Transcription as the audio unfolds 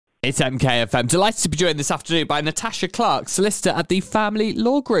It's MKFM. Delighted to be joined this afternoon by Natasha Clarke, solicitor at the Family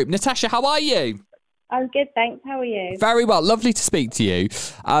Law Group. Natasha, how are you? I'm good, thanks. How are you? Very well. Lovely to speak to you.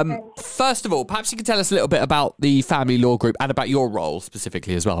 First of all, perhaps you can tell us a little bit about the Family Law Group and about your role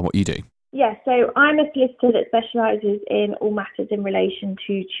specifically as well and what you do. Yeah, so I'm a solicitor that specialises in all matters in relation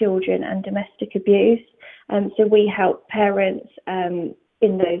to children and domestic abuse. So we help parents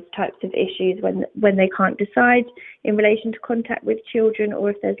in those types of issues when they can't decide in relation to contact with children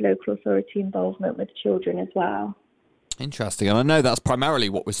or if there's local authority involvement with children as well. Interesting. And I know that's primarily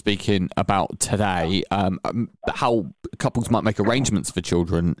what we're speaking about today, how couples might make arrangements for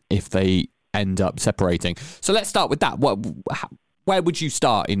children if they end up separating. So let's start with that. Where would you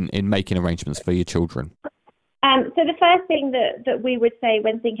start in making arrangements for your children? So the first thing that we would say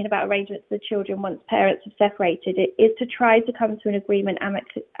when thinking about arrangements for children once parents have separated is to try to come to an agreement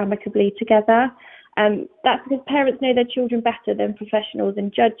amicably together. That's because parents know their children better than professionals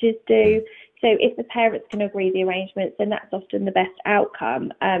and judges do. So if the parents can agree the arrangements, then that's often the best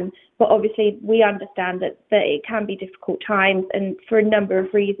outcome. But obviously we understand that it can be difficult times, and for a number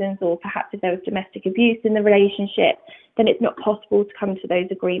of reasons, or perhaps if there was domestic abuse in the relationship, then it's not possible to come to those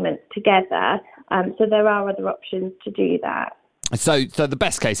agreements together. So there are other options to do that. So the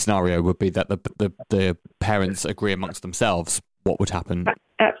best case scenario would be that the parents agree amongst themselves what would happen.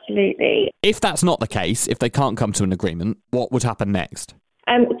 Absolutely. If that's not the case, if they can't come to an agreement, what would happen next?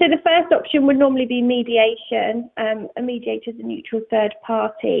 So the first option would normally be mediation. A mediator is a neutral third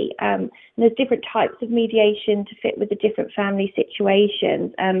party. And there's different types of mediation to fit with the different family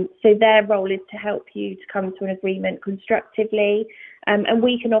situations. So their role is to help you to come to an agreement constructively. And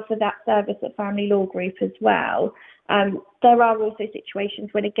we can offer that service at Family Law Group as well. There are also situations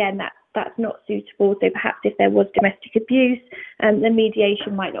when, again, that's not suitable. So perhaps if there was domestic abuse, the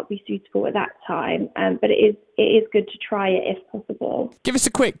mediation might not be suitable at that time. But it is good to try it if possible. Give us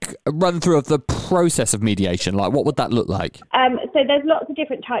a quick run through of the process of mediation. Like, what would that look like? So there's lots of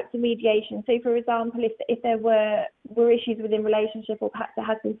different types of mediation. So, for example, if there were issues within relationship, or perhaps there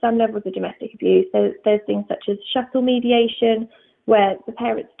has been some levels of domestic abuse, there's things such as shuttle mediation, where the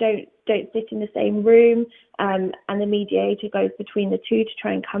parents don't sit in the same room, and the mediator goes between the two to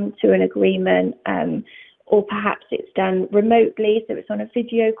try and come to an agreement, or perhaps it's done remotely, so it's on a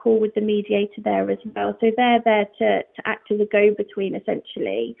video call with the mediator there as well. So they're there to act as a go-between,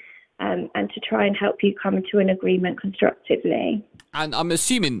 essentially, and to try and help you come to an agreement constructively. And I'm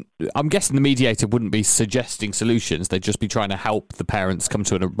guessing the mediator wouldn't be suggesting solutions, they'd just be trying to help the parents come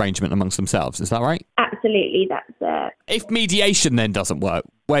to an arrangement amongst themselves. Is that right? Absolutely, that's it. If mediation then doesn't work,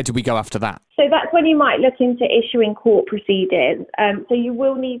 where do we go after that? So that's when you might look into issuing court proceedings. So you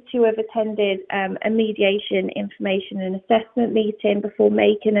will need to have attended a mediation information and assessment meeting before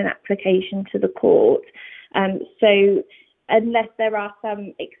making an application to the court. So unless there are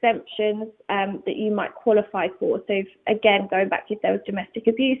some exemptions that you might qualify for. So again, going back to if there was domestic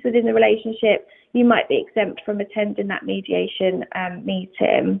abuse within the relationship, you might be exempt from attending that mediation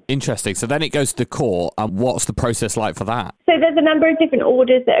meeting. Interesting. So then it goes to the court. And what's the process like for that? So there's a number of different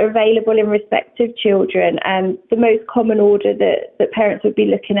orders that are available in respect of children. The most common order that parents would be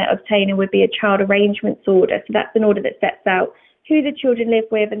looking at obtaining would be a child arrangements order. So that's an order that sets out who the children live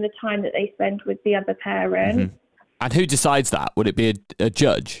with and the time that they spend with the other parent. Mm-hmm. And who decides that? Would it be a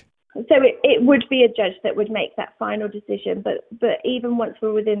judge? So it would be a judge that would make that final decision. But even once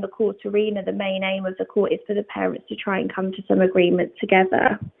we're within the court arena, the main aim of the court is for the parents to try and come to some agreement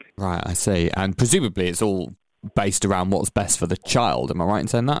together. Right, I see. And presumably it's all based around what's best for the child. Am I right in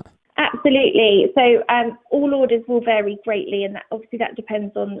saying that? Absolutely. So all orders will vary greatly, and obviously that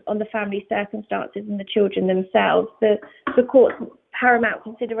depends on the family circumstances and the children themselves. The court's paramount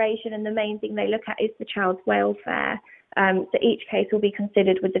consideration and the main thing they look at is the child's welfare. So each case will be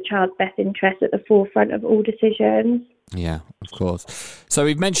considered with the child's best interest at the forefront of all decisions. Yeah, of course. So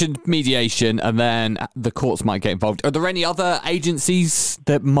we've mentioned mediation, and then the courts might get involved. Are there any other agencies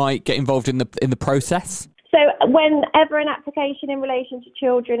that might get involved in the process? So whenever an application in relation to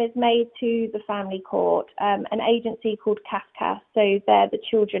children is made to the family court, an agency called CAFCAS, so they're the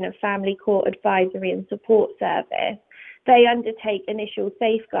Children and Family Court Advisory and Support Service, they undertake initial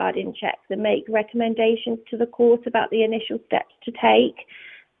safeguarding checks and make recommendations to the court about the initial steps to take.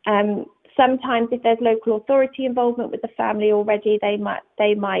 Sometimes if there's local authority involvement with the family already, they might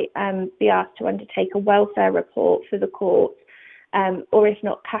be asked to undertake a welfare report for the court. Or if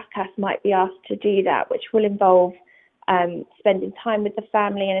not, CAFCAS might be asked to do that, which will involve spending time with the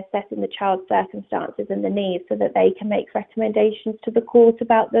family and assessing the child's circumstances and the needs so that they can make recommendations to the court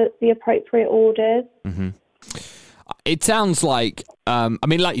about the appropriate orders. Mm-hmm. It sounds like,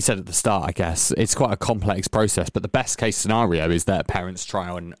 like you said at the start, I guess, it's quite a complex process, but the best case scenario is that parents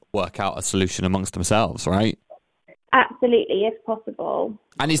try and work out a solution amongst themselves, right? Absolutely, if possible.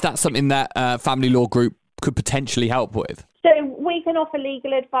 And is that something that Family Law Group could potentially help with? So we can offer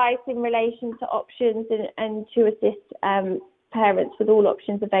legal advice in relation to options and to assist parents with all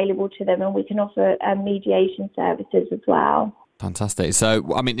options available to them, and we can offer mediation services as well. Fantastic. So,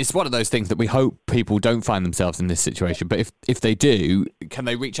 it's one of those things that we hope people don't find themselves in this situation, but if they do, can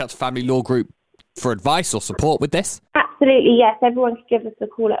they reach out to Family Law Group for advice or support with this? Absolutely, yes. Everyone can give us a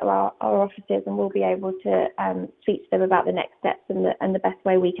call at our offices, and we'll be able to speak to them about the next steps and the best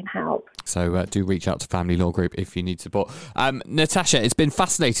way we can help. So do reach out to Family Law Group if you need support. Natasha, it's been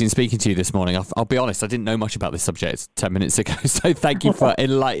fascinating speaking to you this morning. I'll be honest, I didn't know much about this subject 10 minutes ago, so thank you for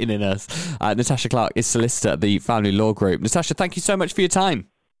enlightening us. Natasha Clarke is solicitor at the Family Law Group. Natasha, thank you so much for your time.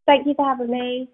 Thank you for having me.